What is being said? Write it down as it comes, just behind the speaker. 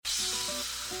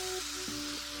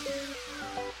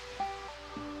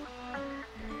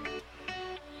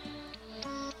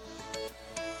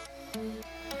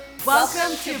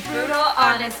Welcome to Brutal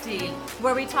Honesty,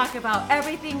 where we talk about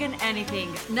everything and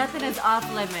anything. Nothing is off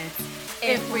limits.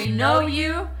 If we know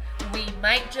you, we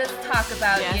might just talk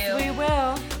about you. Yes, we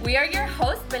will. We are your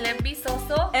hosts, Belén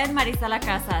Bisoso and Marisela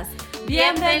Casas.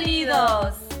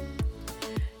 Bienvenidos!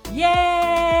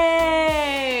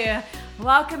 Yay!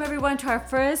 Welcome everyone to our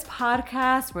first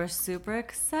podcast. We're super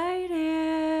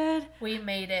excited. We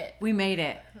made it.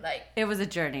 It was a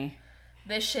journey.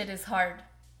 This shit is hard.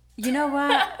 You know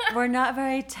what? We're not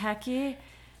very techie.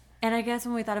 And I guess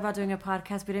when we thought about doing a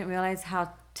podcast, we didn't realize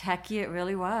how techie it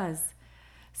really was.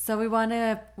 So we want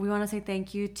to say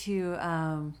thank you to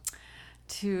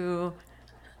Pancho.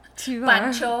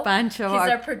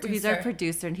 He's our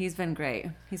producer, and he's been great.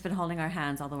 He's been holding our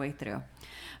hands all the way through.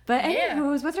 But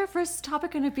anyways, what's our first topic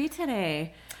going to be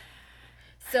today?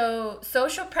 So,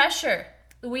 social pressure.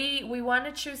 We want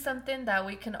to choose something that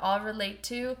we can all relate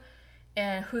to,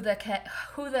 and who the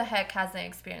heck hasn't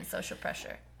experienced social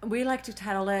pressure? We like to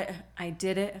title it, I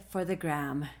did it for the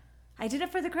gram. I did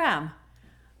it for the gram.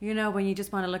 You know, when you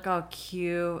just want to look all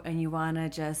cute and you want to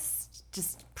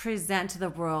just present to the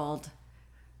world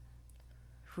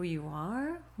who you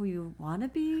are, who you want to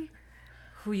be,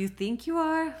 who you think you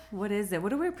are. What is it?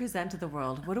 What do we present to the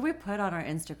world? What do we put on our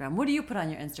Instagram? What do you put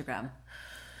on your Instagram?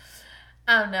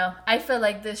 I don't know. I feel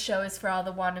like this show is for all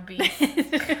the wannabes.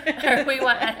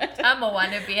 I'm a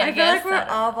wannabe, I guess. I feel like we're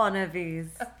all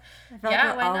wannabes.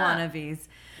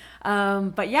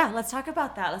 Wannabes. But yeah, let's talk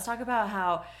about that. Let's talk about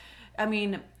how, I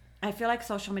feel like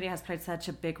social media has played such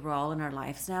a big role in our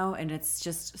lives now, and it's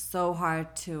just so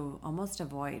hard to almost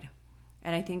avoid.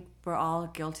 And I think we're all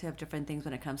guilty of different things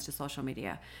when it comes to social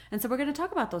media. And so we're going to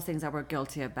talk about those things that we're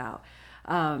guilty about.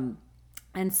 And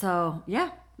so,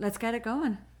 let's get it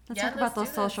going. Let's talk about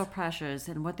those social pressures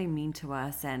and what they mean to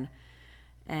us, and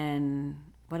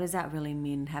what does that really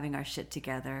mean, having our shit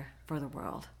together for the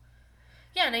world.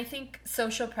 Yeah, and I think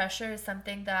social pressure is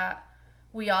something that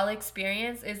we all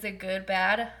experience. Is it good,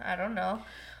 bad? I don't know.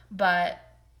 But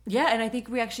yeah, and I think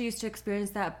we actually used to experience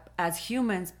that as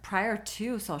humans prior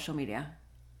to social media.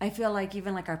 I feel like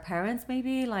even like our parents,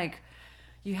 maybe, like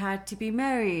you had to be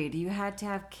married, you had to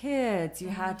have kids, you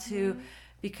had to,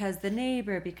 because the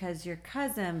neighbor, because your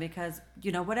cousin, because,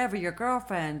 whatever, your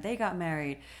girlfriend, they got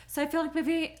married. So I feel like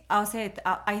maybe, I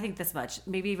think this much,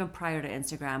 maybe even prior to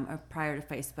Instagram or prior to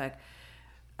Facebook,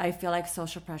 I feel like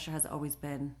social pressure has always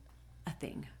been a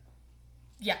thing.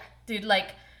 Yeah, dude,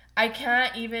 like, I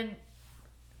can't even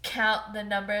count the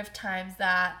number of times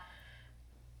that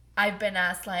I've been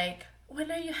asked, like, when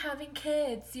are you having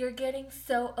kids? You're getting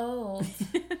so old.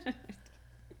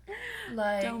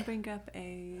 Like, don't bring up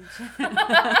age. my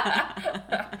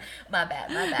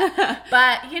bad.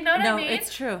 But you know what I mean? No,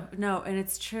 it's true. No, and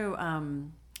it's true.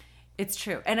 It's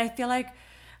true. And I feel like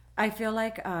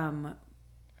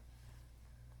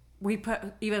we put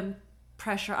even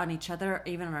pressure on each other,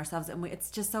 even on ourselves, and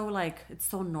it's just so it's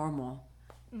so normal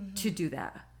to do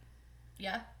that.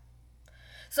 Yeah.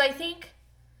 So I think,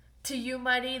 to you,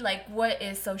 Mari, like, what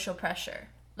is social pressure?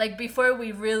 Like, before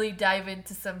we really dive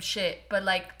into some shit, but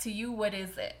like, to you, what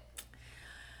is it?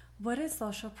 What is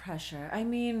social pressure?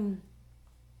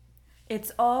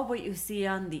 It's all what you see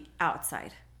on the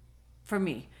outside for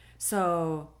me.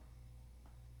 So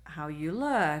how you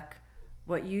look,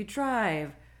 what you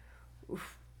drive,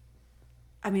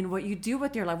 what you do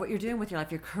with your life, what you're doing with your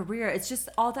life, your career. It's just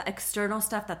all the external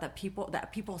stuff that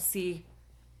people see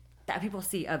of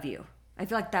you. I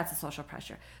feel like that's a social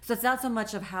pressure. So it's not so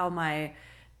much of how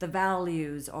the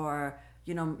values, or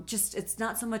it's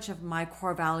not so much of my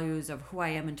core values of who I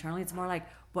am internally. It's more like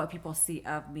what people see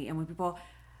of me and what people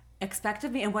expect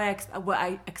of me and what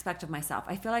I expect of myself.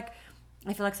 I feel like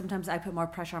sometimes I put more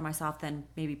pressure on myself than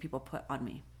maybe people put on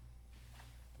me.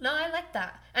 No, I like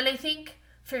that. And I think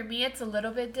for me it's a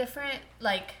little bit different.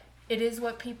 Like, it is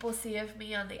what people see of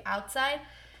me on the outside,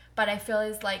 but I feel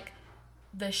it's like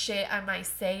the shit I might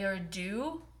say or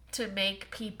do to make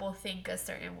people think a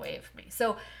certain way of me.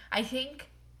 So I think...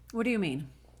 What do you mean?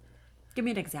 Give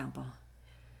me an example.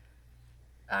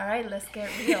 All right, let's get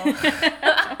real.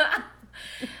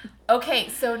 Okay,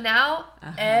 so now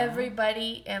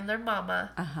everybody and their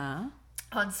mama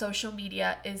on social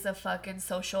media is a fucking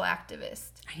social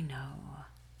activist. I know.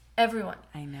 Everyone.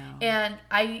 I know. And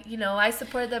I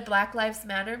support the Black Lives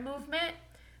Matter movement,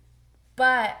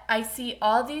 but I see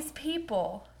all these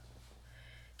people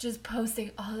just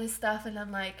posting all this stuff, and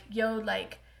I'm like, yo,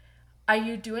 like, are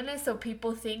you doing this so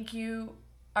people think you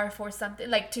are for something,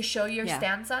 like, to show your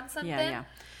stance on something? Yeah.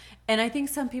 And I think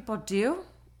some people do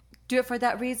it for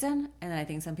that reason, and I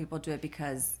think some people do it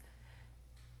because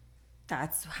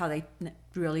that's how they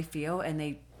really feel, and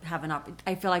they have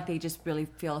I feel like they just really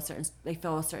feel a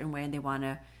certain way and they want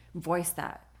to voice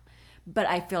that. But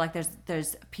I feel like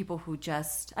there's people who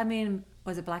just, I mean,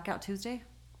 was it Blackout Tuesday?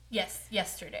 Yes,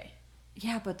 yesterday.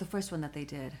 Yeah, but the first one that they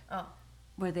did. Oh.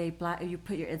 Where you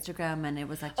put your Instagram and it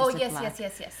was like just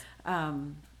yes.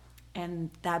 And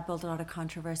that built a lot of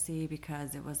controversy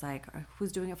because it was like,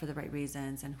 who's doing it for the right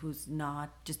reasons and who's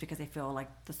not, just because they feel like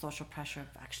the social pressure of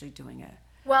actually doing it.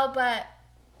 Well, but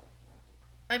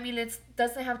I mean, it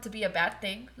doesn't have to be a bad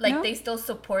thing. Like, no. They still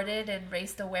supported and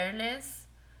raised awareness.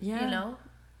 Yeah. You know?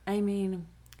 I mean,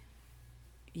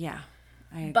 yeah.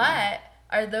 I agree. But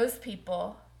are those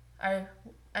people, I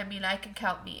can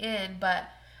count me in, but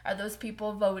are those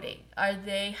people voting? Are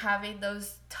they having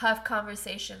those tough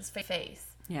conversations face?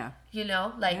 Yeah. You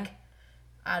know, like, yeah.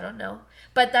 I don't know.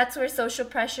 But that's where social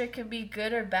pressure can be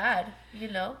good or bad, you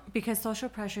know? Because social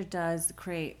pressure does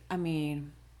create, it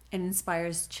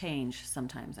inspires change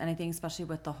sometimes. And I think especially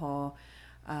with the whole,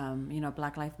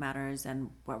 Black Lives Matters and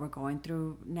what we're going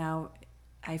through now,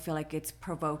 I feel like it's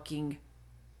provoking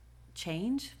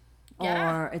change,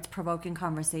 or it's provoking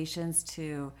conversations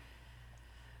to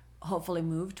hopefully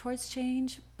move towards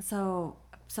change. So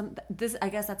I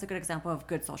guess that's a good example of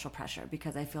good social pressure,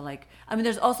 because I feel like,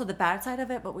 there's also the bad side of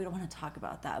it, but we don't want to talk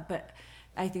about that. But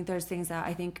I think there's things that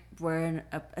I think we're in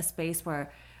a space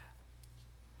where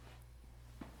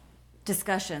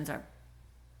discussions are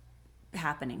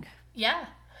happening. Yeah.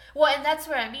 Well, and that's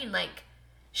where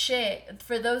shit,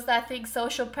 for those that think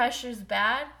social pressure is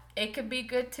bad, it could be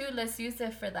good too. Let's use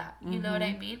it for that. You know what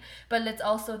I mean? But let's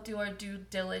also do our due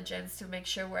diligence to make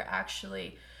sure we're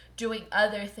actually doing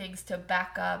other things to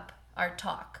back up our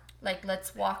talk. Like,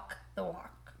 let's walk the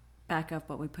walk. Back up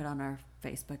what we put on our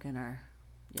Facebook and our,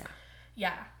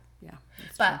 Yeah.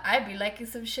 But true. I'd be liking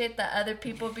some shit that other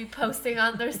people be posting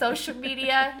on their social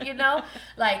media, you know?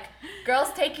 Like,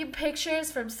 girls taking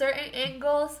pictures from certain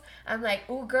angles. I'm like,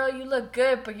 ooh, girl, you look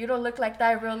good, but you don't look like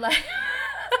that in real life.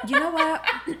 You know what?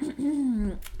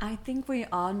 I think we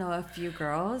all know a few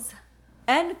girls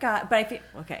and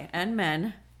and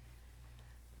men.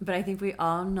 But I think we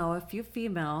all know a few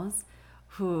females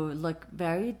who look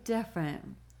very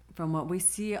different from what we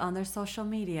see on their social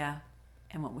media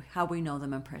and how we know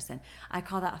them in person. I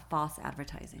call that false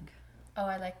advertising. Oh,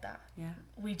 I like that. Yeah.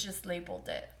 We just labeled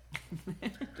it.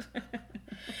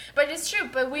 But it's true.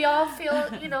 But we all feel,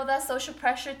 that social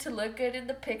pressure to look good in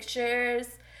the pictures,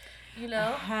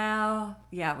 Hell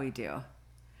yeah, we do.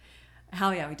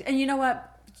 Hell yeah, we do. And you know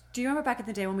what? Do you remember back in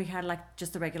the day when we had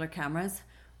just the regular cameras?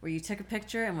 Where you took a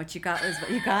picture and what you got was what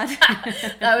you got.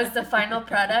 That was the final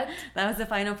product. That was the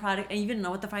final product. And you didn't know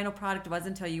what the final product was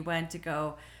until you went to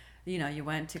go,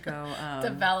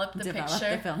 develop the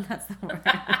picture. The film. That's the word.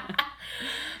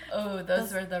 Oh,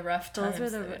 those were the rough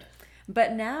times.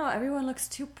 But now everyone looks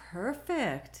too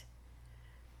perfect.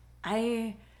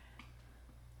 I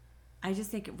just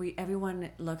think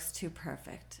everyone looks too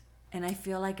perfect. And I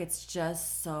feel like it's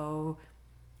just so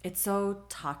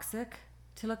toxic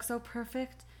to look so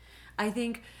perfect. I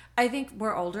think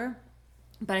we're older,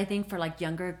 but I think for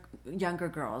younger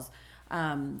girls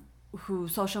who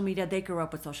social media, they grew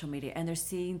up with social media and they're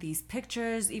seeing these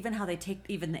pictures, even how they take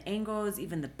even the angles,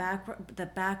 even the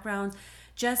backgrounds,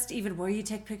 just even where you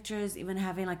take pictures, even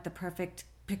having the perfect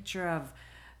picture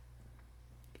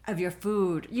of your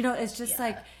food. It's just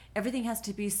everything has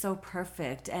to be so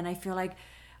perfect. And I feel like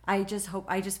I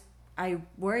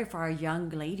worry for our young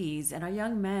ladies and our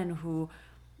young men who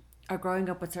are growing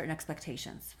up with certain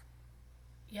expectations.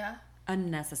 Yeah.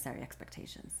 Unnecessary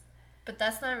expectations. But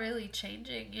that's not really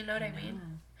changing, you know what I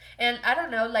mean? And I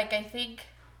don't know, I think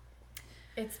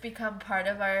it's become part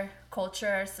of our culture,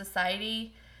 our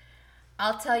society.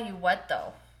 I'll tell you what,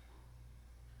 though.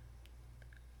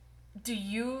 Do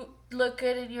you look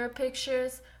good in your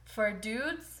pictures for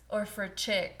dudes or for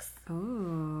chicks?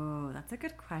 Ooh, that's a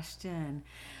good question.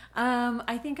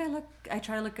 I think I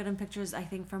try to look good in pictures, I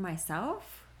think, for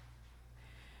myself.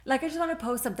 I just want to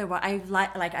post something where I'm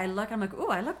like, ooh,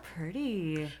 I look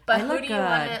pretty. But who do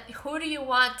you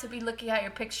want to be looking at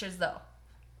your pictures, though?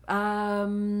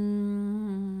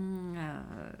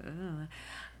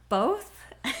 Both.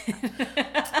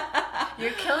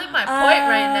 You're killing my point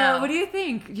right now. What do you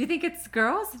think? Do you think it's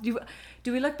girls?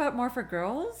 Do we look more for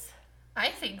girls? I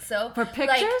think so. For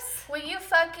pictures? When you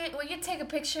take a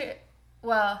picture,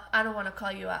 well, I don't want to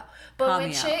call you out, but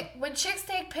when chicks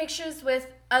take pictures with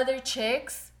other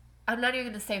chicks, I'm not even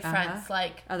gonna say friends,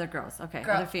 other girls, okay,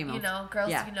 other females,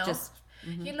 girls, just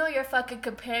you're fucking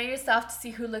comparing yourself to see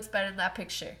who looks better in that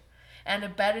picture, and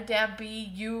it better damn be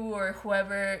you or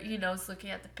whoever is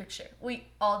looking at the picture. We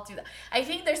all do that. I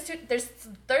think there's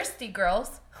thirsty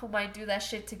girls who might do that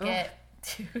shit to get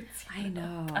dudes. I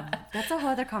know. That's a whole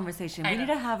other conversation. We need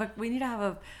to have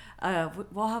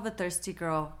we'll have a thirsty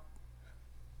girl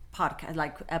podcast,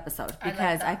 like, episode,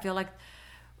 because I feel like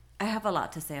I have a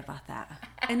lot to say about that.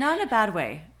 And not in a bad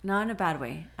way. Not in a bad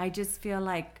way. I just feel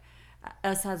like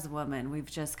us as women, we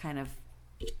just need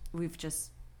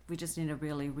to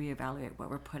really reevaluate what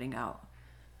we're putting out.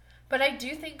 But I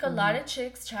do think a lot of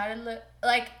chicks try to look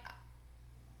like,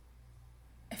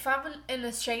 if I'm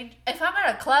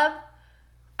at a club,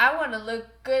 I want to look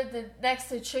good next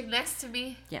to the chick next to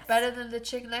me. Yes. Better than the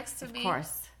chick next to me. Of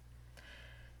course.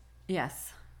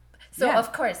 Yes. So,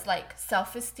 of course, like,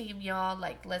 self-esteem, y'all.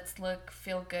 Like, let's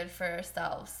feel good for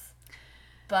ourselves.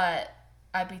 But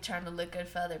I be trying to look good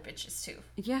for other bitches, too.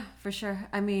 Yeah, for sure.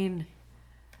 I mean,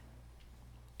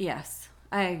 yes.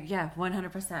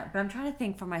 100%. But I'm trying to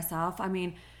think for myself. I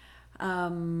mean,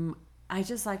 I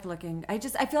just like looking. I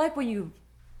feel like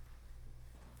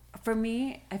for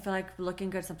me, I feel like looking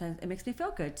good sometimes, it makes me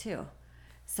feel good, too.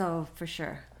 So, for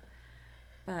sure.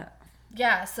 But...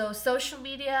 yeah, so social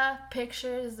media,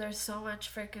 pictures, there's so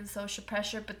much freaking social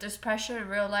pressure, but there's pressure in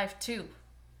real life too.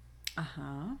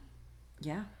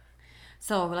 Yeah.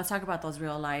 So let's talk about those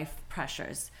real life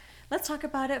pressures. Let's talk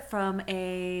about it from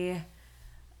a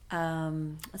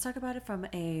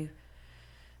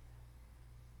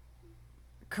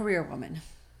career woman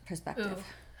perspective.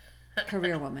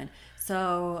 Career woman.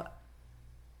 So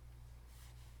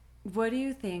what do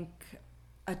you think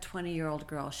a 20-year-old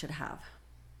girl should have?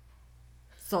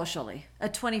 Socially, a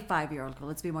 25-year-old girl.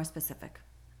 Let's be more specific.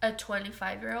 A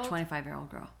 25-year-old? 25-year-old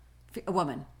girl. A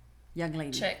woman. Young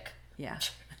lady. Chick. Yeah.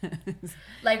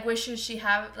 Like, what should she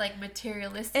have, like,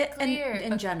 materialistically?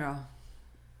 In general.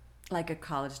 Like a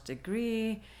college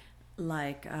degree,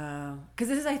 like...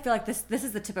 because I feel like this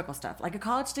is the typical stuff. Like a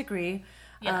college degree,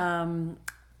 living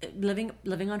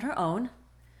on her own,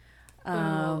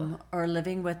 or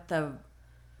living with a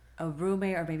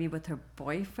roommate, or maybe with her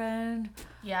boyfriend.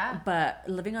 Yeah. But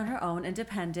living on her own,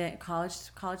 independent,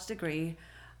 college degree,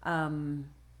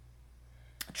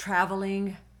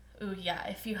 traveling. Ooh, yeah.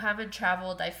 If you haven't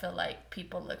traveled, I feel like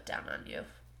people look down on you.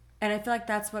 And I feel like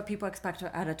that's what people expect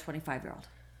out of a 25-year-old.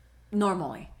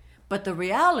 Normally. But the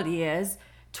reality is,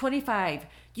 25,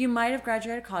 you might have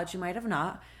graduated college, you might have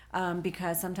not.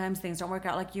 Because sometimes things don't work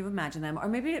out like you imagine them. Or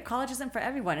maybe college isn't for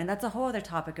everyone. And that's a whole other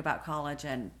topic about college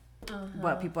and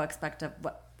what people expect of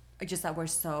just that we're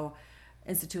so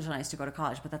institutionalized to go to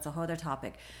college, but that's a whole other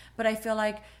topic. But I feel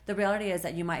like the reality is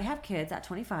that you might have kids at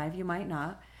 25, you might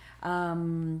not.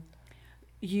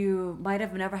 You might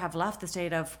have never have left the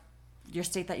state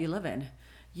that you live in.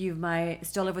 You might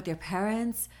still live with your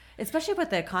parents, especially with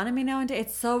the economy nowadays.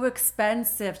 It's so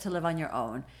expensive to live on your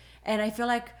own. And I feel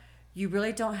like you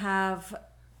really don't have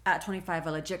at 25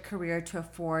 a legit career to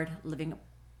afford living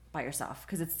by yourself,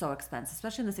 because it's so expensive,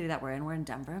 especially in the city that we're in. We're in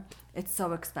Denver. It's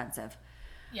so expensive.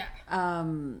 Yeah.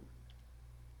 And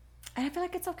I feel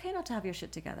like it's okay not to have your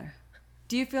shit together.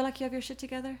 Do you feel like you have your shit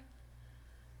together?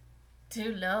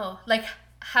 Dude, no. Like,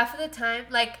 half of the time,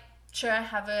 like, sure, I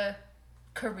have a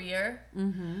career,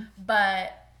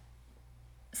 but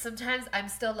sometimes I'm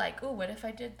still like, ooh, what if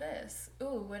I did this?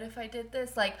 Ooh, what if I did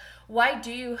this? Like, why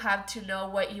do you have to know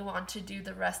what you want to do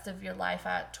the rest of your life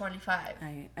at 25?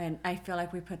 And I feel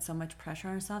like we put so much pressure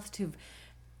on ourselves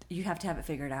you have to have it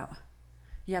figured out.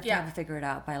 You have to have it figured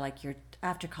out by, like,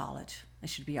 after college. It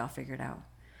should be all figured out.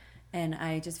 And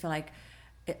I just feel like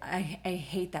I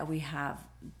hate that we have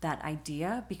that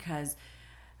idea, because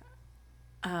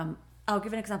I'll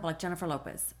give an example, like Jennifer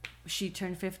Lopez. She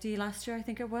turned 50 last year, I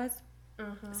think it was.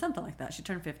 Something like that. She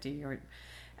turned 50,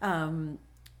 and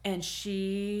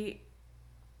she,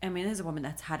 I mean, this is a woman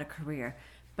that's had a career,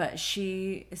 but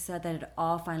she said that it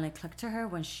all finally clicked to her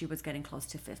when she was getting close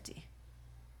to 50.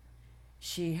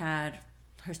 She had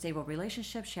her stable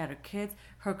relationship, she had her kids,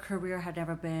 her career had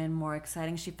never been more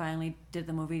exciting. She finally did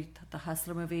the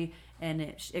Hustler movie, and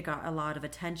it got a lot of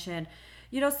attention,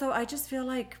 so I just feel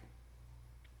like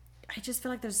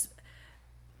there's,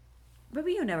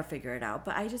 maybe you never figure it out,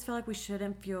 but I just feel like we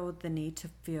shouldn't feel the need to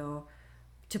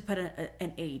put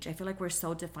an age. I feel like we're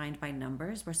so defined by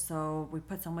numbers. We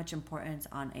put so much importance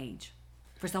on age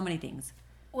for so many things.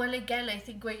 Well, again, I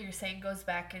think what you're saying goes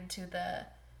back into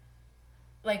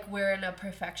like, we're in a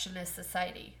perfectionist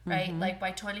society, right? Like, by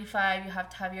 25, you have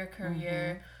to have your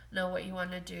career, know what you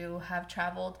want to do, have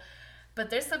traveled.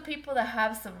 But there's some people that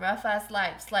have some rough ass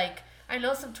lives. Like, I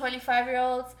know some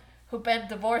 25-year-olds who've been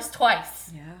divorced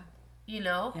twice. Yeah.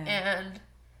 And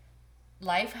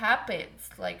life happens,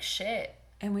 like, shit.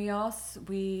 And we all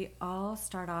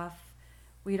start off,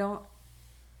 we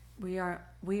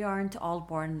aren't all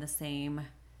born in the same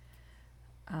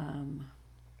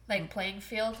Like playing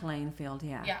field? Playing field,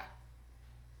 yeah. Yeah.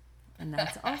 And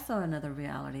that's also another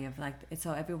reality of like,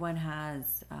 so everyone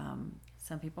has,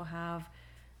 some people have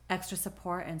extra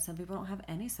support and some people don't have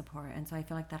any support. And so I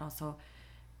feel like that also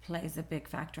plays a big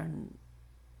factor in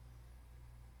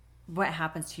what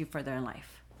happens to you further in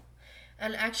life.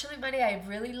 And actually, Maddie, I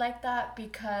really like that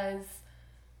because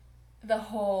the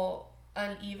whole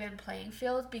uneven playing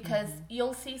field, because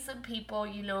you'll see some people,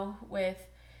 you know, with,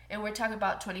 and we're talking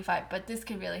about 25, but this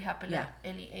can really happen at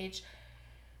any age,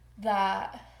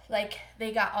 that like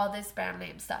they got all this brand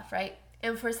name stuff, right?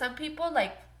 And for some people,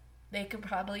 like they could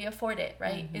probably afford it,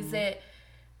 right?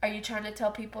 Are you trying to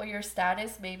tell people your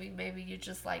status? Maybe you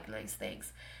just like nice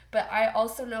things. But I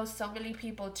also know so many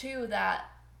people too that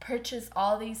purchase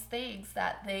all these things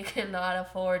that they cannot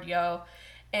afford,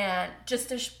 and just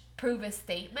to prove a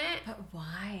statement. But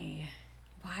why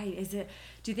is it,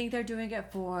 do you think they're doing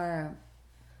it for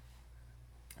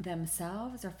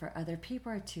themselves or for other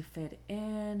people, or to fit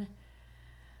in?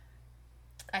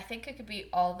 I think it could be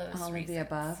all those all reasons. Of the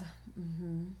above.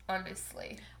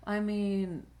 Honestly, I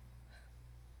mean,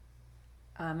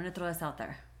 I'm gonna throw this out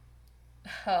there.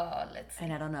 Oh, let's see.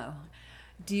 And I don't know,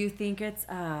 do you think it's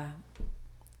never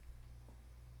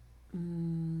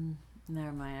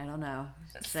mind, I don't know.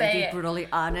 Should I be brutally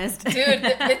honest? Dude,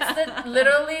 it's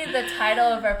literally the title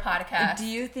of our podcast. Do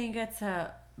you think it's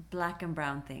a black and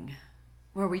brown thing?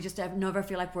 Where we just never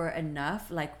feel like we're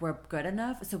enough, like we're good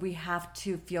enough. So we have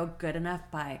to feel good enough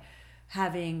by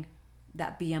having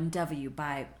that BMW,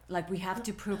 by like we have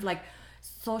to prove like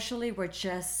socially we're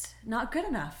just not good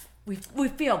enough. We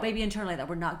feel maybe internally that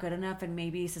we're not good enough, and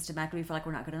maybe systematically we feel like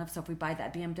we're not good enough. So if we buy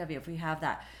that BMW, if we have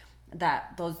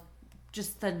those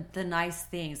just the nice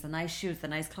things, the nice shoes, the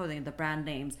nice clothing, the brand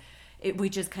names, we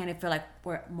just kind of feel like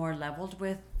we're more leveled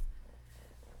with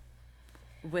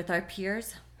our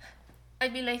peers. I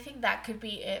mean, I think that could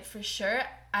be it for sure.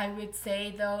 I would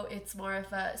say, though, it's more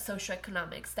of a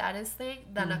socioeconomic status thing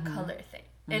than a color thing.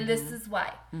 And this is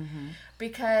why.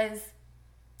 Because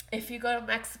if you go to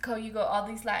Mexico, you go all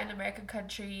these Latin American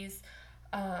countries,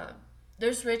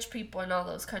 there's rich people in all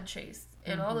those countries.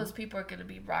 And all those people are going to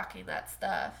be rocking that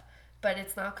stuff. But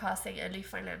it's not costing any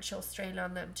financial strain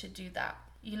on them to do that.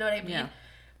 You know what I mean? Yeah.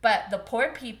 But the poor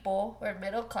people or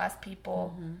middle class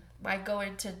people might go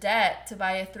into debt to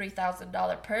buy a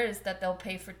 $3,000 purse that they'll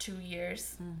pay for 2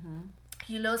 years.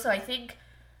 You know, so I think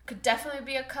could definitely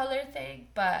be a color thing,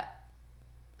 but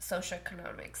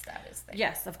socioeconomic status thing.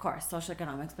 Yes, of course,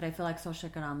 socioeconomics. But I feel like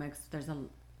socioeconomics,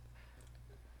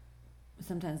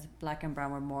 sometimes black and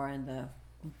brown were more in the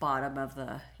bottom of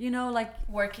the, you know, like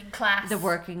working class. The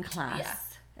working class. Yeah.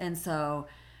 And so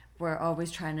we're always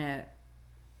trying to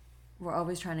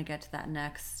get to that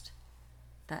next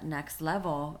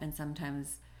level. And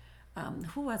sometimes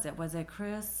who was it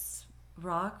Chris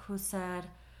Rock who said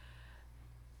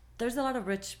there's a lot of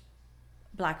rich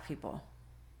black people,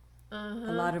 a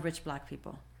lot of rich black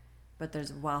people, but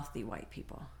there's wealthy white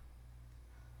people,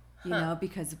 you know,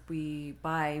 because we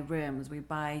buy rims, we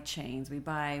buy chains, we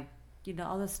buy, you know,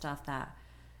 all the stuff that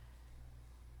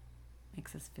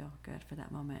makes us feel good for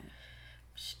that moment.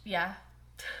 Yeah.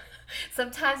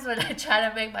 Sometimes when I try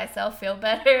to make myself feel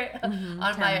better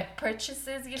on my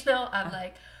purchases, you know, I'm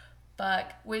like,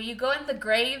 fuck. When you go in the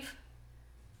grave,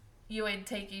 you ain't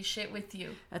taking shit with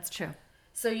you. That's true.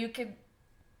 So you can,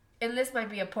 and this might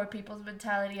be a poor people's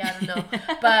mentality, I don't know,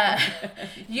 but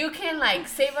you can like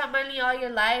save up money all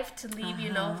your life to leave,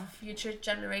 you know, future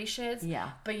generations.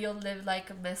 Yeah. But you'll live like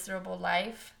a miserable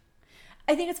life.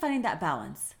 I think it's finding that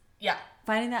balance. Yeah.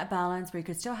 Finding that balance where you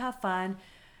could still have fun.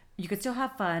 You could still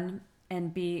have fun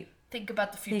and think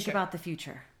about the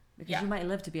future. Because you might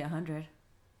live to be 100.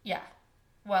 Yeah.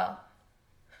 Well,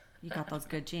 you got those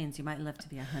good genes. You might live to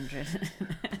be 100.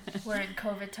 We're in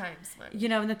COVID times, man. You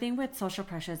know, and the thing with social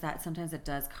pressure is that sometimes it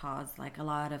does cause like a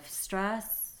lot of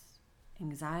stress,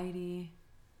 anxiety,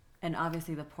 and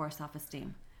obviously the poor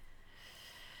self-esteem.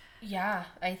 Yeah,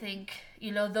 I think,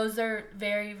 you know, those are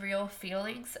very real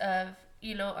feelings of,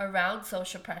 you know, around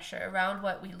social pressure, around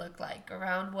what we look like,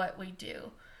 around what we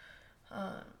do.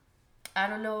 I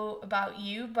don't know about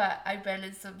you, but I've been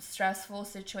in some stressful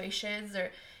situations,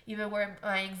 or even where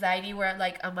my anxiety, where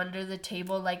like I'm under the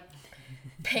table, like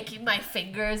picking my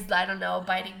fingers, I don't know,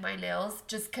 biting my nails,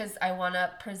 just because I want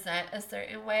to present a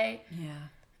certain way. Yeah.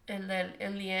 And then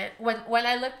in the end, when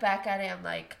I look back at it, I'm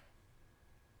like,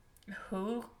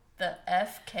 who the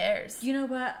F cares? You know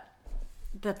what?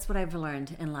 That's what I've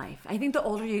learned in life. I think the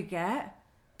older you get,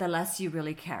 the less you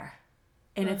really care.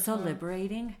 And it's so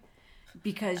liberating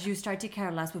because you start to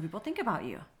care less what people think about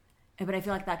you. But I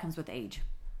feel like that comes with age.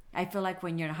 I feel like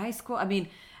when you're in high school, I mean,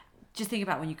 just think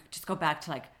about when you just go back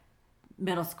to like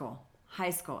middle school, high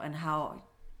school, and how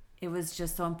it was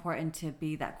just so important to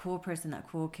be that cool person, that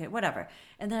cool kid, whatever.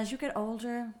 And then as you get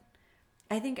older,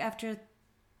 I think after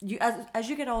you, as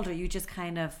you get older, you just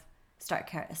kind of stop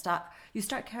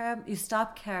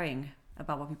caring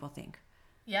about what people think.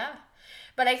 Yeah.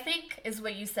 But I think is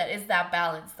what you said is that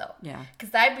balance though. Yeah.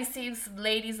 Because I'd be seeing some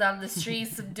ladies on the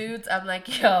streets, some dudes. I'm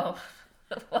like, yo,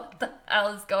 what the hell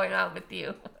is going on with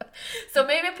you? So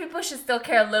maybe people should still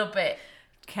care a little bit.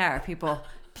 Care, people.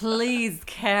 Please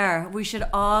care. We should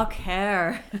all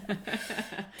care.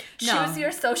 Choose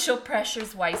your social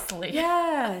pressures wisely.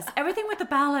 Yes. Everything with the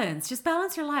balance. Just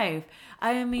balance your life.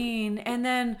 I mean, and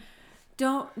then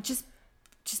don't just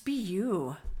be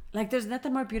you. Like, there's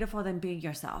nothing more beautiful than being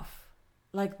yourself.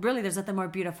 Like, really, there's nothing more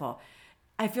beautiful.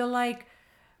 I feel like,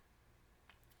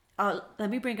 let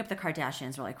me bring up the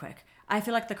Kardashians really quick. I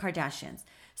feel like the Kardashians.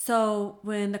 So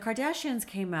when the Kardashians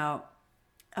came out,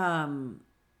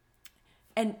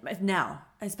 and now,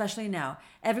 especially now,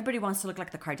 everybody wants to look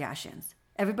like the Kardashians.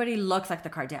 Everybody looks like the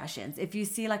Kardashians. If you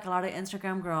see like a lot of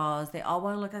Instagram girls, they all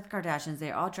want to look like the Kardashians.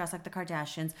 They all dress like the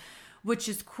Kardashians, which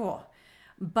is cool.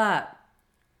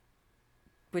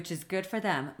 Which is good for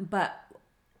them. But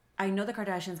I know the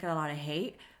Kardashians get a lot of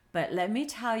hate. But let me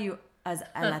tell you, as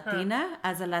a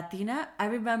Latina, I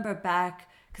remember back,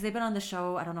 because they've been on the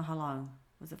show, I don't know how long.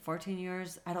 Was it 14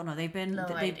 years? I don't know.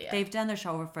 They've done their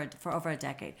show for over a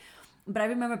decade. But I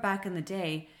remember back in the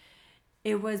day,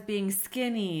 it was being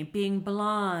skinny, being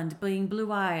blonde, being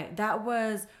blue-eyed. That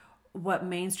was what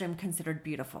mainstream considered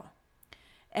beautiful.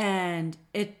 And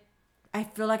I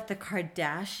feel like the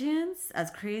Kardashians, as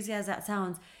crazy as that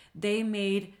sounds, they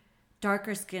made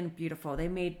darker skin beautiful. They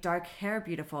made dark hair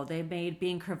beautiful. They made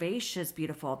being curvaceous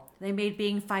beautiful. They made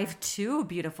being 5'2"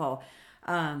 beautiful.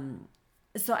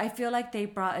 So I feel like they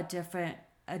brought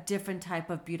a different type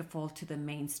of beautiful to the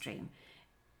mainstream.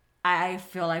 I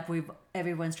feel like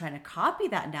everyone's trying to copy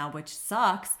that now, which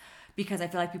sucks, because I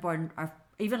feel like people are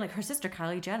even like her sister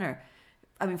Kylie Jenner.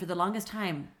 I mean, for the longest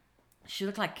time, she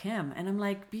looked like Kim, and I'm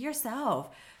like, be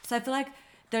yourself. So I feel like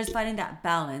there's finding that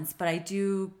balance, but I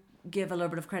do give a little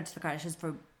bit of credit to the Kardashians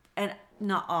for, and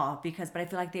not all, but I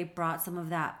feel like they brought some of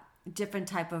that different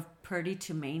type of pretty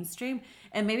to mainstream,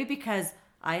 and maybe because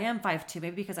I am 5'2",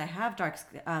 maybe because I have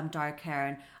dark hair,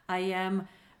 and I am,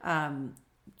 I'm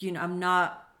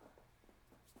not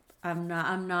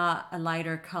a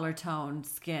lighter color tone,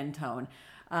 skin tone.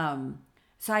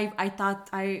 So I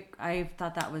thought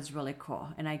that was really cool,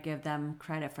 and I give them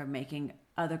credit for making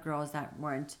other girls that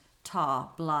weren't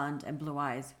tall, blonde, and blue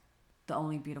eyes the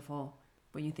only beautiful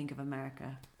when you think of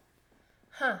America.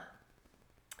 Huh.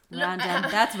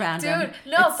 Random. That's random. Dude,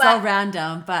 no, it's so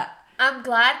random, but I'm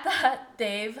glad that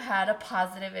they've had a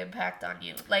positive impact on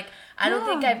you. Like, I don't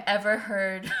think I've ever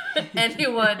heard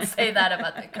anyone say that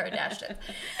about the Kardashians.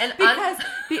 And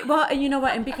and you know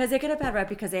what? And because they get a bad rep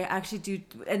because they actually do,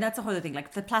 and that's a whole other thing.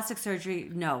 Like the plastic surgery,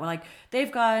 no, like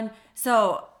they've gone.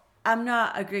 So I'm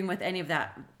not agreeing with any of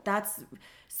that.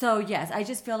 So yes, I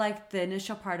just feel like the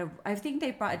initial part of, I think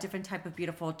they brought a different type of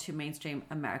beautiful to mainstream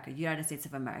America, United States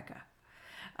of America.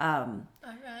 All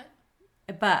right.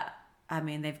 But I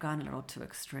mean, they've gone a little too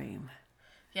extreme.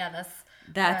 Yeah,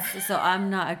 that's so I'm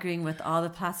not agreeing with all the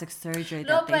plastic surgery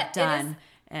that they've done,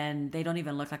 and they don't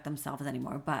even look like themselves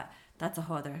anymore. But that's a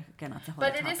whole other topic.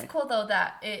 But it is cool though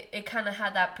that it kind of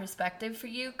had that perspective for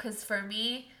you, because for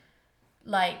me,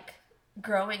 like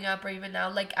growing up or even now,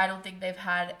 like I don't think they've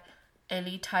had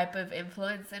any type of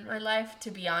influence in my life,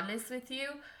 to be honest with you.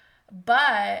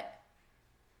 But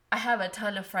I have a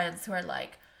ton of friends who are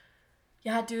like,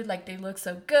 yeah, dude, like they look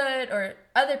so good, or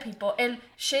other people, and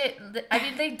shit, I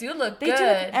mean, they do look good.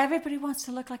 Everybody wants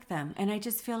to look like them, and I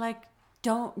just feel like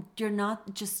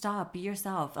just stop, be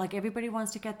yourself. Like everybody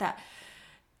wants to get that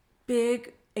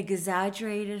big,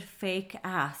 exaggerated, fake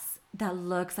ass that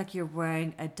looks like you're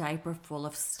wearing a diaper full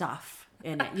of stuff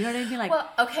in it. You know what I mean? Like, well,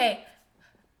 okay.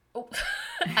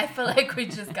 I feel like we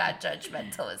just got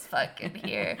judgmental as fuck in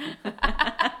here.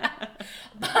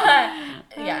 But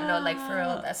yeah, no, like for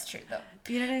real, that's true though.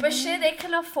 You know what I mean? But shit, they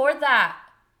can afford that.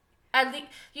 At least,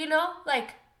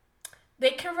 like they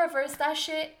can reverse that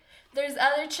shit. There's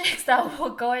other chicks that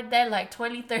will go in there like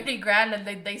 20, 30 grand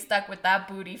and they stuck with that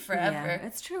booty forever. Yeah,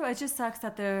 it's true. It just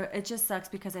sucks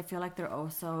because I feel like they're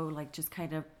also like just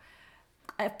kind of,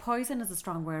 poison is a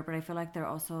strong word, but I feel like they're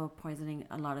also poisoning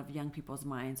a lot of young people's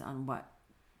minds on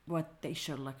what they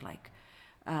should look like.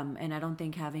 And I don't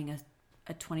think having a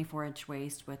 24-inch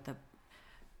waist with a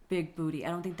big booty, I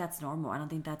don't think that's normal. I don't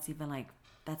think that's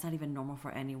not even normal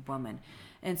for any woman.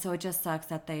 And so it just sucks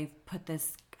that they've put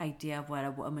this idea of what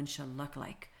a woman should look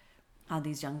like on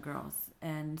these young girls.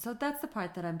 And so that's the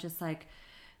part that I'm just like,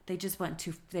 they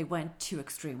went too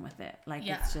extreme with it. Like,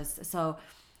 it's just, so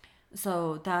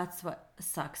that's what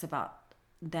sucks about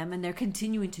them. And they're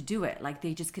continuing to do it. Like,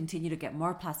 they just continue to get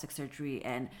more plastic surgery.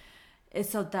 And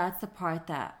so that's the part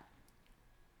that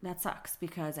sucks,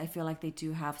 because I feel like they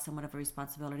do have somewhat of a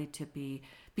responsibility to be,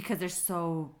 because they're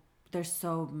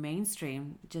so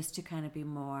mainstream, just to kind of be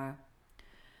more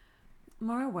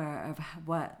aware of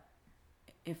what,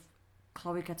 if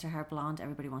Chloe gets her hair blonde,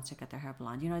 everybody wants to get their hair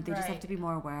blonde. You know, they just have to be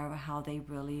more aware of how they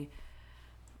really,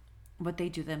 what they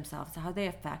do themselves, how they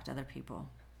affect other people,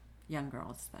 young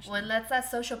girls especially. Well, that's that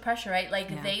social pressure, right?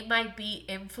 Like, they might be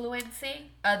influencing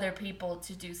other people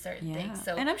to do certain things.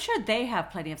 So, and I'm sure they have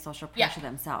plenty of social pressure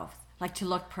themselves, like to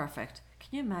look perfect.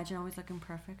 Can you imagine always looking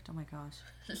perfect? Oh my gosh.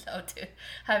 No, dude.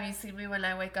 Have you seen me when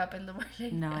I wake up in the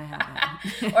morning? No, I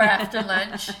haven't. Or after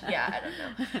lunch? Yeah, I don't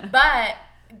know. But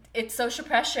it's social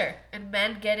pressure, and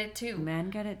men get it too.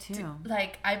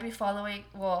 Like, I be following,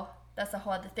 well, that's a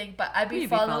whole other thing, but I be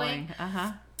following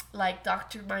like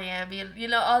Dr. Miami, and you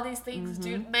know, all these things.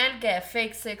 Dude, men get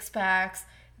fake 6-packs.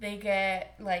 They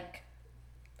get like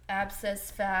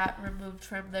abscess fat removed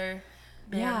from their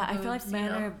boobs, I feel like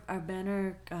men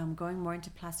are going more into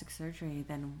plastic surgery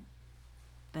than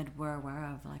we're aware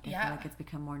of. Like, I feel like it's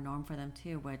become more norm for them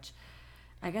too, which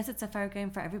I guess it's a fair game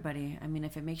for everybody. I mean,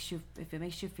 if it makes you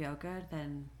feel good,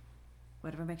 then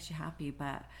whatever makes you happy.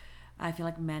 But I feel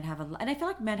like men have a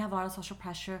lot of social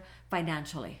pressure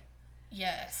financially.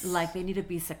 Yes. Like, they need to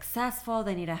be successful.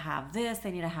 They need to have this.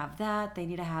 They need to have that. They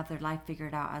need to have their life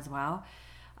figured out as well.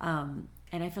 And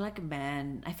I feel like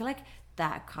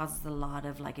that causes a lot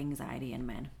of like anxiety in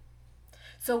men.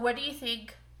 So what do you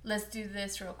think? Let's do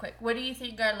this real quick. What do you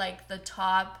think are like the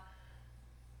top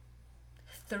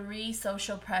 3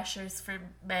 social pressures for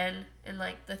men and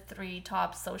like the 3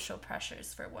 top social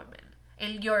pressures for women,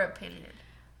 in your opinion?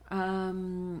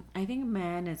 I think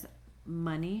man is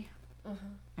money.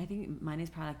 I think money is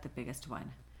probably like the biggest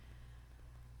one.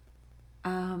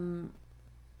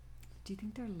 Do you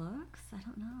think their looks? I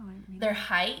don't know. I mean, their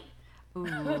height?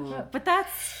 Ooh, but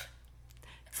that's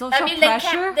social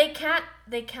pressure.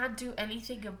 They can't do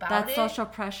anything about that's it. That's social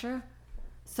pressure.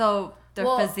 So their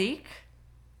physique?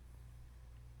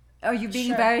 Are you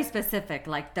being very specific,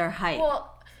 like their height?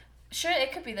 Well, sure,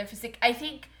 it could be their physique. I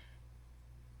think,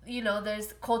 you know,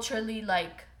 there's culturally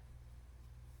like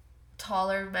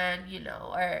taller men, you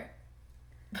know, are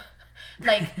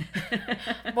like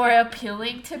more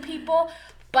appealing to people,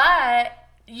 but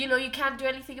you know, you can't do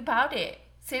anything about it.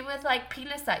 Same with like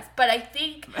penis size. But I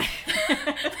think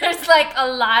there's like a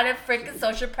lot of freaking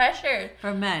social pressure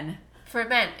for men,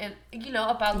 and you know,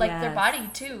 about like their body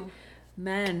too.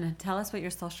 Men, tell us what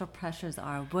your social pressures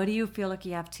are. What do you feel like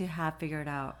you have to have figured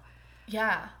out?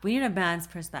 Yeah, we need a man's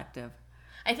perspective.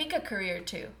 I think a career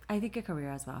too. I think a career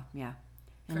as well. Yeah.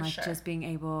 And for like sure. Just being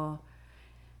able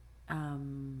to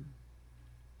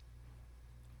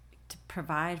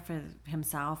provide for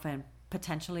himself and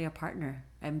potentially a partner,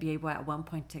 and be able at one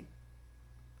point to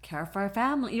care for a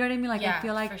family. You know what I mean? Like, I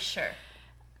feel like for sure.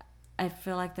 I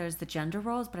feel like there's the gender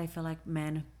roles, but I feel like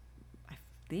men, I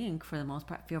think for the most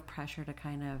part, feel pressure to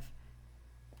kind of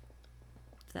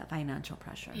that financial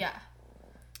pressure. Yeah.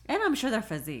 And I'm sure their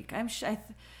physique. I'm sure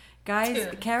guys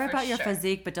care about your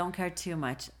physique, but don't care too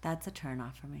much. That's a turn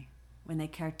off for me. When they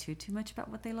care too much about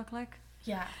what they look like.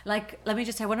 Yeah. Like, let me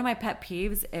just say, one of my pet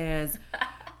peeves is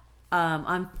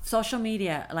on social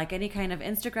media, like any kind of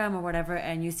Instagram or whatever,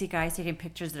 and you see guys taking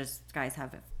pictures. There's guys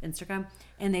have Instagram,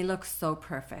 and they look so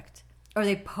perfect, or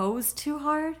they pose too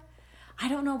hard. I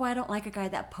don't know why I don't like a guy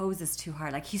that poses too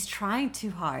hard. Like, he's trying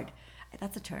too hard.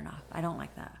 That's a turn off. I don't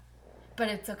like that. But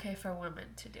it's okay for women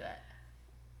to do it.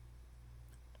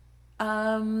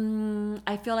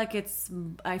 I feel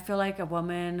like a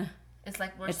woman. It's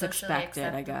like more it's socially expected,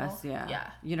 acceptable. I guess. Yeah.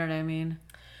 Yeah. You know what I mean?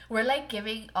 We're like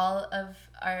giving all of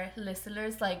our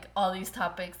listeners like all these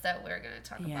topics that we're going to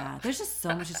talk about. Yeah. There's just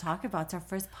so much to talk about. It's our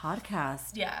first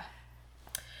podcast. Yeah.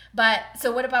 But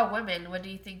so what about women? What do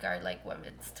you think are like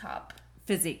women's top?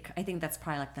 Physique. I think that's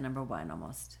probably like the number one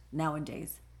almost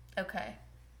nowadays. Okay.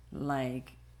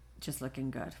 Like, just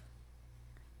looking good.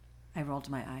 I rolled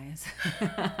my eyes.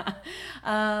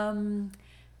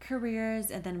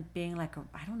 Careers, and then being like a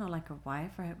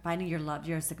wife, or finding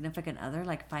your significant other,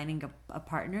 like finding a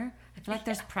partner. I feel like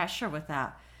there's pressure with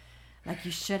that. Like,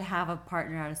 you should have a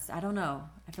partner. I don't know.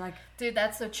 I feel like, dude,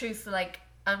 that's so true. So like,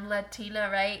 I'm Latina,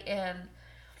 right? And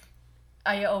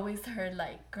I always heard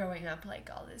like growing up, like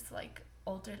all this like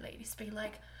older ladies being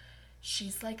like,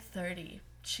 she's like 30.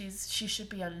 She should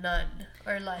be a nun,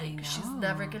 or like she's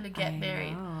never gonna get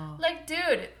married. Like,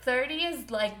 dude, 30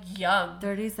 is like young.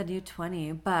 30 is the new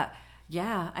 20. But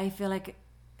yeah, I feel like,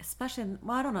 especially,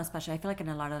 well, I don't know, especially, I feel like in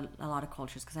a lot of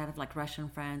cultures, because I have like Russian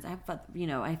friends, I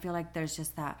feel like there's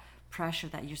just that pressure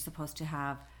that you're supposed to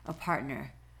have a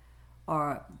partner,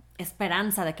 or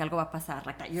esperanza de que algo va a pasar,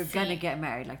 like that you're gonna get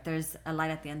married, like there's a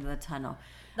light at the end of the tunnel.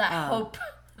 That hope.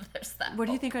 There's that. What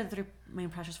do you think are the 3 main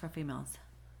pressures for females?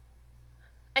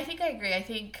 I think I agree. I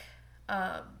think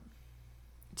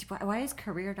why is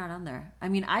career not on there? I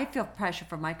mean, I feel pressure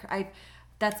for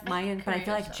that's my end, but I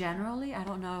feel like generally, I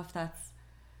don't know if that's,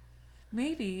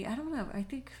 maybe, I don't know. I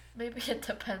think maybe it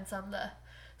depends on the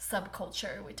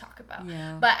subculture we talk about.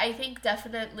 Yeah. But I think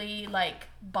definitely like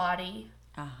body.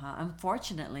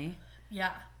 Unfortunately.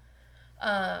 Yeah.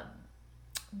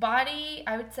 Body,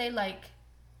 I would say like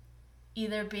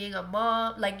either being a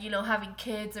mom, like, having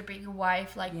kids, or being a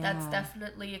wife, like that's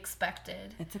definitely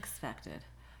expected. It's expected.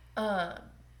 What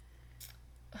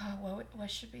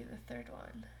should be the third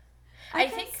one? I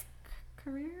think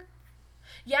career.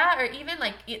 Yeah, or even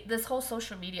like this whole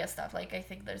social media stuff. Like, I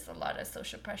think there's a lot of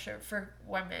social pressure for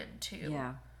women too.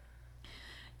 Yeah.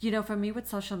 For me with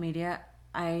social media,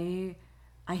 I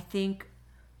think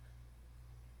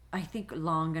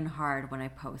long and hard when I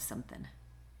post something.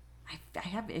 I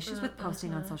have issues with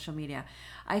posting on social media.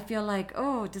 I feel like,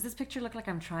 oh, does this picture look like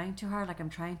I'm trying too hard? Like I'm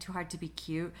trying too hard to be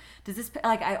cute?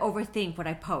 I overthink what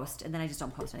I post, and then I just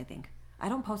don't post anything. I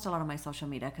don't post a lot on my social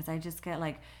media because I just get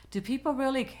like, do people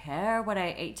really care what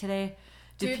I ate today?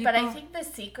 But I think the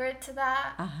secret to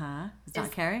that... Is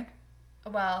not caring?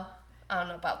 Well, I don't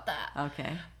know about that.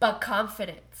 Okay. But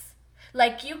confidence.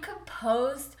 Like, you can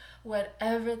post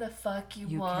whatever the fuck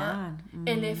you want.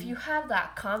 And if you have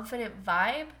that confident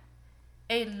vibe,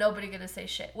 ain't nobody gonna say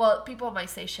shit. Well, people might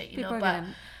say shit, but...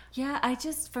 Yeah, I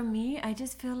just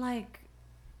feel like...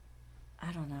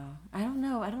 I don't know. I don't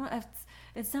know if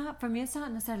it's not... For me, it's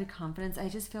not necessarily confidence. I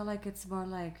just feel like it's more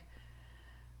like...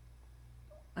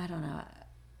 I don't know.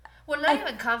 Well, not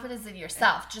even confidence in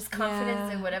yourself. Just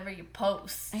confidence in whatever you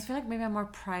post. I feel like maybe I'm more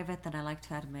private than I like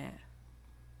to admit.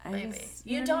 Maybe.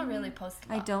 You don't really post a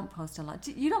lot. I don't post a lot.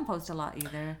 You don't post a lot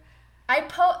either. I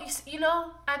post,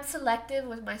 I'm selective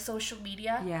with my social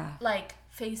media. Yeah. Like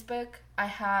Facebook, I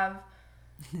have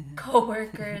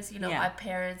coworkers, my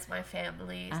parents, my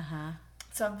families.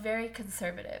 So I'm very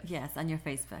conservative. Yes, on your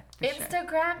Facebook.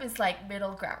 Instagram is like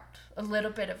middle ground, a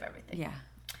little bit of everything. Yeah.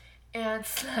 And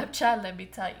Snapchat, let me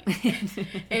tell you,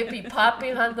 it be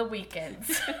popping on the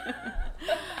weekends.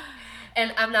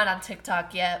 And I'm not on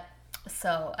TikTok yet.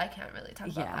 So I can't really talk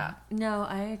about that. No,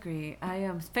 I agree.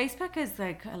 Facebook is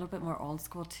like a little bit more old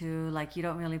school too. Like you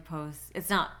don't really post. It's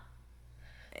not.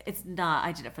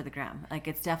 I did it for the gram. Like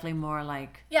it's definitely more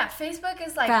like. Yeah, Facebook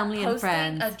is like family posting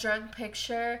and friends. A drunk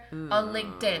picture on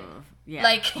LinkedIn. Yeah.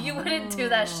 Like you wouldn't do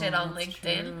that shit on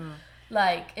LinkedIn. True.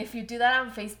 Like if you do that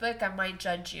on Facebook, I might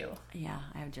judge you. Yeah,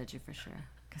 I would judge you for sure.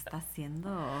 ¿Qué está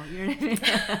haciendo?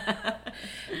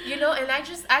 You know what I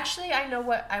mean? And I know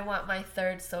what I want my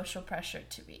third social pressure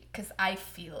to be, because I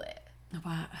feel it.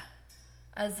 What?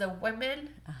 As a woman,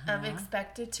 I'm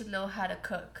expected to know how to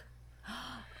cook.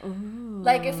 Ooh.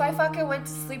 Like if I fucking went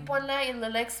to sleep one night and the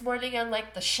next morning I'm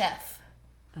like the chef.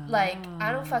 Like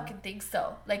I don't fucking think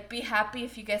so. Like be happy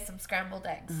if you get some scrambled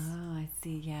eggs. Oh, I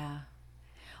see. Yeah.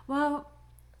 Well,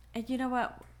 you know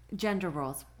what? Gender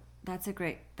roles. That's a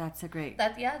great. That's a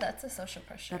social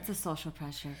pressure. That's a social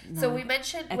pressure. No, so we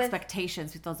mentioned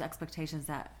expectations, with those expectations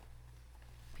that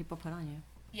people put on you.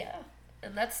 Yeah,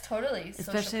 and that's totally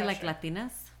social especially pressure. like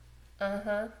Latinas.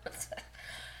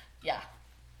 Yeah.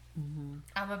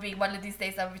 I'm gonna be one of these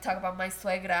days. I'm gonna be talking about my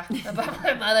suegra, about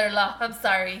my mother-in-law. I'm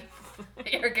sorry,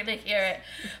 you're gonna hear it.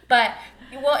 But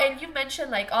and you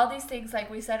mentioned like all these things. Like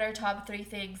we said our top 3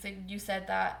 things, and you said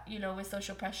that with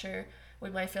social pressure. We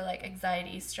might feel like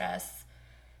anxiety, stress,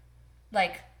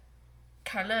 like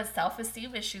kind of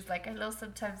self-esteem issues. Like I know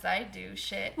sometimes I do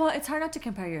shit. Well, it's hard not to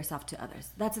compare yourself to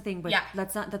others. That's the thing. But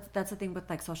that's the thing with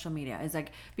like social media. Is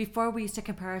like before we used to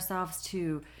compare ourselves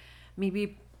to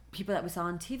maybe people that we saw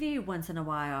on TV once in a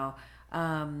while,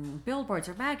 billboards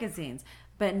or magazines.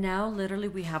 But now literally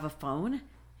we have a phone,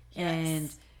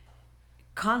 and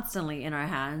constantly in our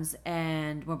hands,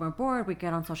 and when we're bored we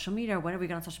get on social media, or whenever we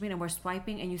get on social media and we're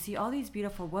swiping, and you see all these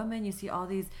beautiful women, you see all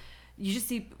these,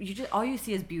 all you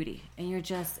see is beauty, and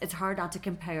it's hard not to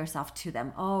compare yourself to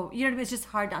them. It's just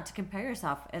hard not to compare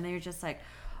yourself, and then you're just like,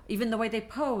 even the way they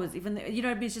pose, even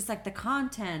it's just like the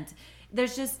content,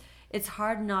 it's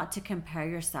hard not to compare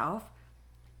yourself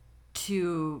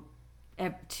to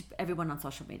everyone on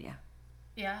social media.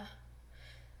 Yeah.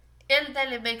 And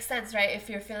then it makes sense, right? If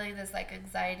you're feeling this like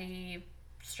anxiety,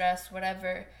 stress,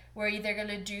 whatever, we're either going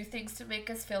to do things to make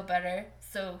us feel better.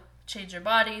 So change our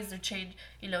bodies or change,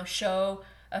 show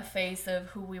a face of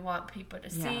who we want people to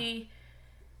see.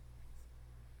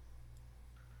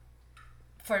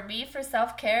 For me, for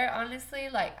self-care, honestly,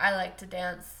 like, I like to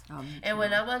dance. And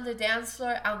when I'm on the dance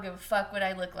floor, I don't give a fuck what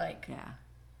I look like. Yeah.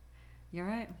 You're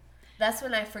right. That's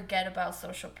when I forget about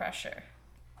social pressure.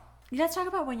 Let's talk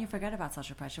about when you forget about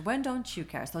social pressure. When don't you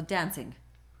care? So dancing.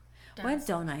 When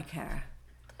don't I care?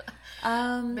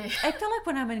 I feel like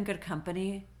when I'm in good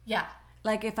company. Yeah.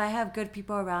 Like if I have good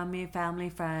people around me, family,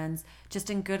 friends, just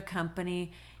in good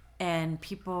company, and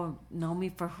people know me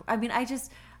for... I mean, I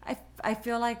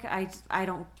feel like I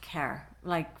don't care.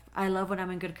 Like, I love when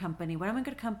I'm in good company. When I'm in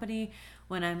good company,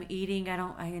 when I'm eating,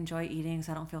 I enjoy eating,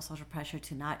 so I don't feel social pressure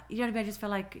to not... You know what I mean? I just feel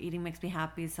like eating makes me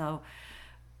happy, so...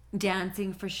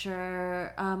 Dancing for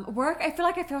sure. Work, I feel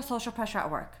like I feel social pressure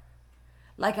at work.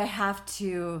 Like I have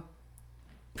to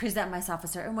present myself a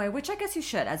certain way, which I guess you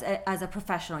should as a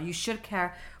professional. You should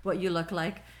care what you look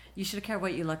like. You should care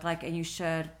what you look like, and you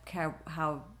should care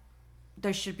how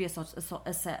there should be a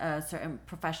certain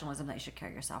professionalism that you should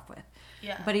carry yourself with.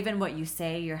 Yeah. But even what you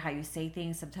say or how you say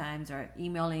things sometimes, or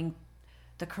emailing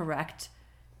the correct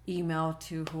email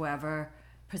to whoever,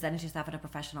 presenting yourself in a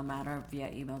professional manner via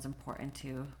email is important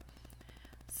too.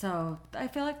 So I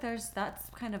feel like that's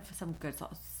kind of some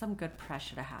good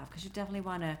pressure to have, because you definitely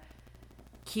want to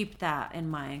keep that in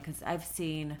mind, because I've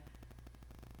seen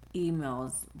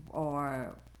emails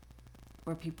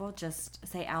where people just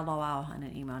say LOL in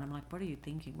an email, and I'm like, what are you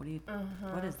thinking? What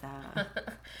is that?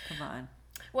 Come on.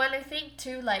 Well, I think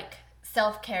too, like,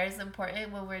 self-care is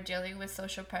important when we're dealing with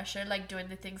social pressure, like doing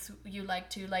the things you like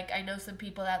to. Like, I know some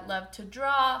people that love to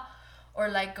draw or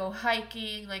like go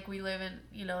hiking. Like, we live in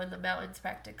in the mountains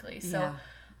practically, so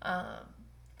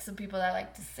some people that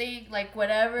like to sing. Like,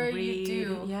 whatever you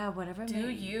do, whatever do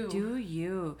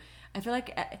you. I feel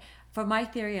like for my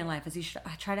theory in life is you should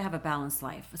try to have a balanced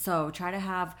life. So try to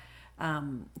have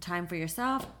time for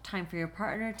yourself, time for your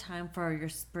partner, time for your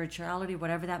spirituality,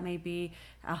 whatever that may be,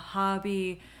 a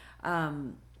hobby.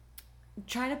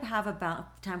 Try to have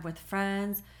time with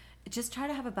friends. Just try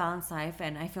to have a balanced life.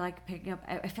 And I feel like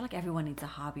I feel like everyone needs a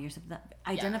hobby or something.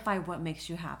 Identify what makes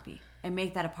you happy and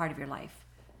make that a part of your life.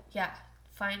 Yeah.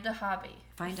 Find a hobby.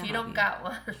 If you don't got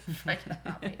one, find a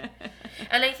hobby.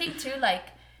 And I think too, like,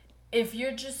 if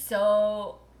you're just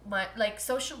so much, like,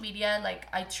 social media, like,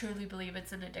 I truly believe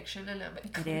it's an addiction, and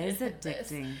it is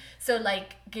addicting. So,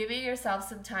 like, giving yourself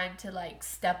some time to, like,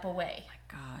 step away. Oh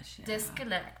my gosh. Yeah.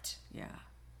 Disconnect. Yeah.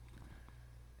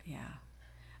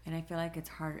 And I feel like it's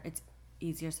hard. It's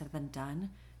easier said than done,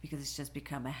 because it's just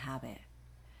become a habit.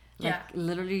 Like,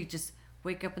 literally just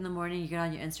wake up in the morning, you get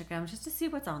on your Instagram just to see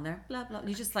what's on there. Blah, blah.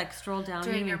 You just, like, scroll down.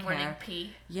 During your morning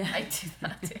pee. Yeah. I do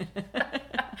that too.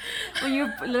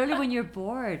 when you're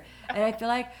bored. And I feel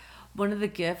like one of the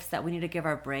gifts that we need to give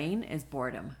our brain is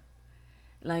boredom.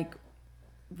 Like,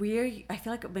 I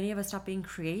feel like many of us stop being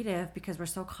creative because we're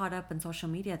so caught up in social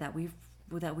media that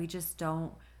we just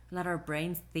don't let our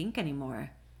brains think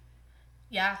anymore.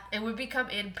 Yeah, and we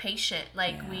become impatient.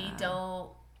 Like, we're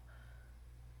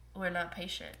not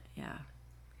patient. Yeah.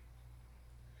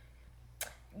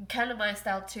 Kind of my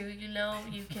style too,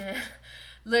 you can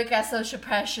look at social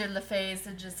pressure in the face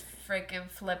and just freaking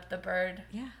flip the bird.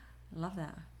 Yeah, I love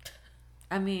that.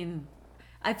 I mean,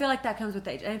 I feel like that comes with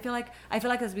age. And I feel like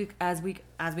as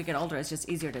we get older, it's just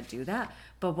easier to do that.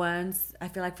 But once, I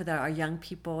feel like for our young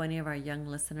people, any of our young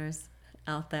listeners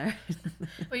out there.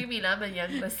 What do you mean? I'm a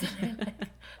young listener.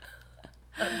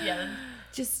 I'm young.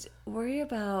 Just worry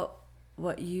about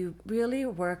what you really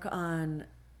work on.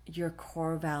 Your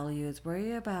core values.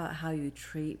 Worry about how you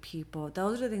treat people.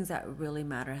 Those are the things that really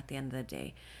matter at the end of the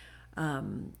day.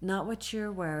 Not what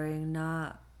you're wearing,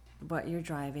 not what you're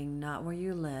driving, not where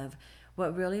you live.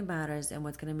 What really matters and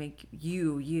what's going to make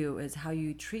you is how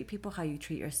you treat people, how you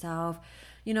treat yourself.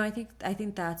 I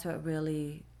think that's what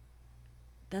really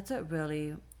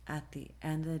at the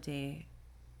end of the day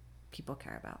people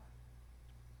care about.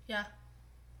 Yeah.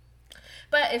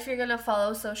 But if you're going to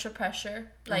follow social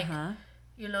pressure, like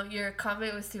your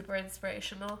comment was super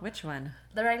inspirational. Which one?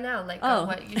 The right now, like, on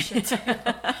what you should do.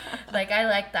 Like, I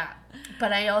like that.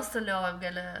 But I also know I'm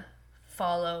going to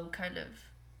follow kind of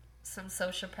some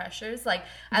social pressures. Like,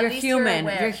 at least human.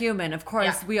 You're human. Of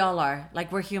course, we all are.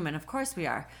 Like, we're human. Of course we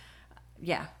are.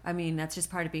 Yeah. I mean, that's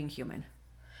just part of being human.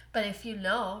 But if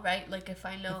right? Like, if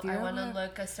I know I want to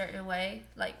look a certain way,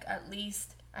 like, at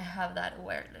least I have that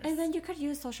awareness. And then you could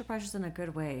use social pressures in a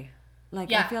good way.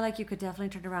 Like, I feel like you could definitely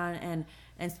turn around and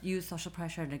use social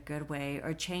pressure in a good way,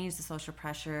 or change the social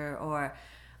pressure, or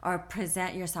or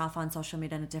present yourself on social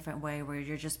media in a different way where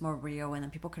you're just more real and then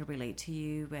people could relate to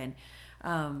you. And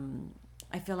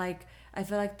I feel like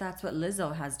that's what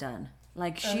Lizzo has done.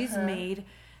 Like she's made,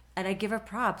 and I give her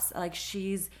props. Like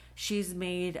she's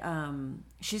made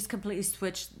she's completely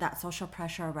switched that social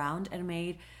pressure around and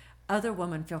made other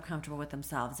women feel comfortable with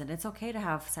themselves. And it's okay to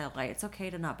have cellulite. It's okay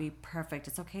to not be perfect.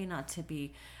 It's okay not to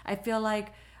be. I feel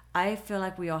like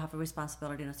we all have a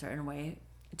responsibility in a certain way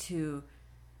to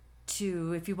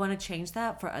if you want to change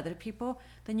that for other people,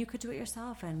 then you could do it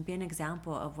yourself and be an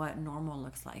example of what normal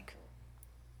looks like,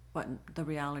 what the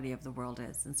reality of the world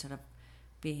is, instead of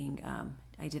being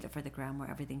I did it for the gram where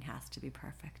everything has to be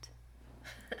perfect.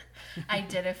 I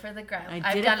did it for the gram.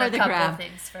 I've done a couple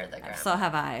things for the gram. So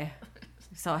have I.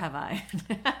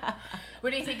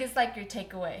 What do you think is like your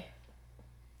takeaway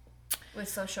with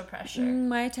social pressure?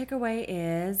 My takeaway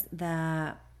is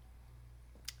that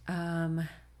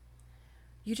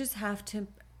you have to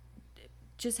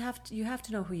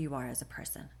know who you are as a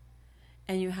person,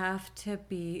 and you have to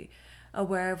be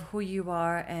aware of who you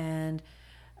are and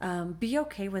be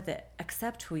okay with it.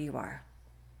 Accept who you are,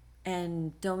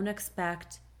 and don't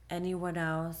expect anyone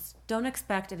else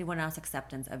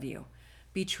acceptance of you.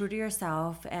 Be true to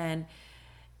yourself, and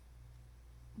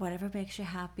whatever makes you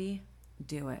happy,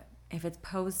 do it. If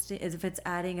it's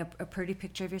adding a pretty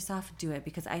picture of yourself, do it.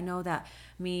 Because I know that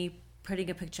me putting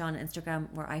a picture on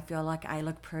Instagram where I feel like I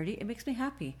look pretty, it makes me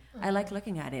happy. Mm-hmm. I like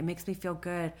looking at it. It makes me feel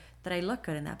good that I look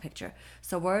good in that picture.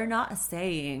 So we're not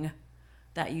saying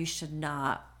that you should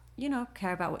not,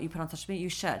 care about what you put on social media. You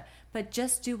should. But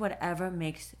just do whatever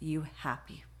makes you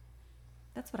happy.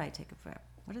 That's what I take from it.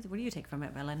 What do you take from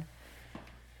it, Melon?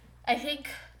 I think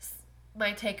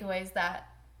my takeaway is that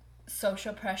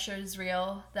social pressure is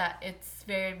real, that it's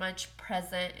very much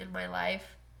present in my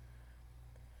life.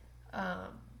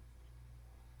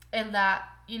 And that,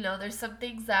 there's some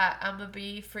things that I'm going to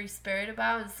be free spirit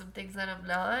about and some things that I'm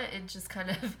not, and just kind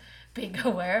of being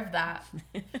aware of that.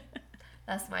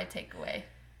 That's my takeaway.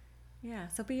 Yeah,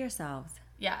 so be yourselves.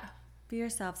 Yeah. Be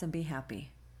yourselves and be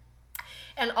happy.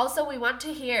 And also, we want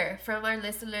to hear from our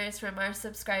listeners, from our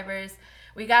subscribers.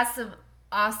 We got some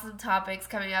awesome topics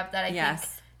coming up that I think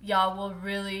y'all will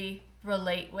really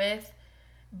relate with.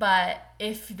 But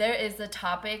if there is a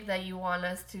topic that you want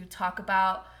us to talk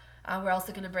about, we're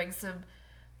also going to bring some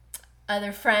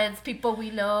other friends, people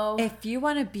we know. If you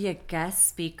want to be a guest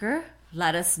speaker,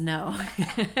 let us know.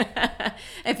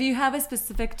 If you have a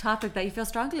specific topic that you feel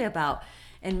strongly about,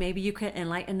 and maybe you could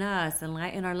enlighten us,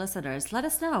 enlighten our listeners, let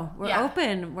us know. We're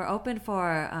open. We're open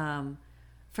for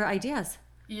ideas.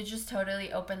 You just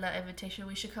totally open that invitation.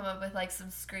 We should come up with like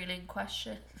some screening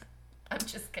questions. I'm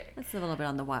just kidding. That's a little bit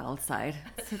on the wild side.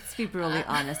 Let's be brutally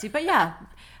honest. But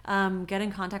get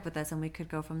in contact with us and we could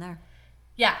go from there.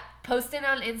 Yeah, post it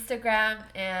on Instagram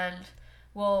and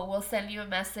we'll send you a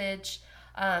message.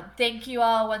 Thank you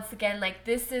all once again. Like,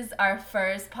 this is our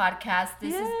first podcast.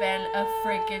 This has been a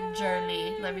freaking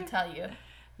journey, let me tell you.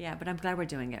 Yeah, but I'm glad we're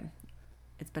doing it.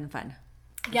 It's been fun.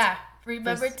 Yeah,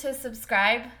 remember to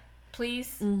subscribe.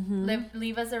 Please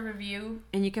leave us a review.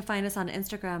 And you can find us on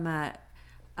Instagram at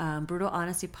Brutal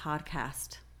Honesty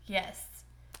Podcast. Yes.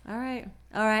 All right,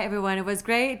 everyone. It was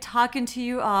great talking to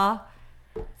you all.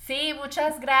 Sí,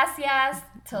 muchas gracias.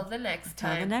 Till the next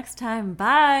time.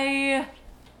 Bye.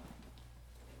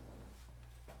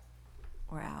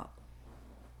 We're out.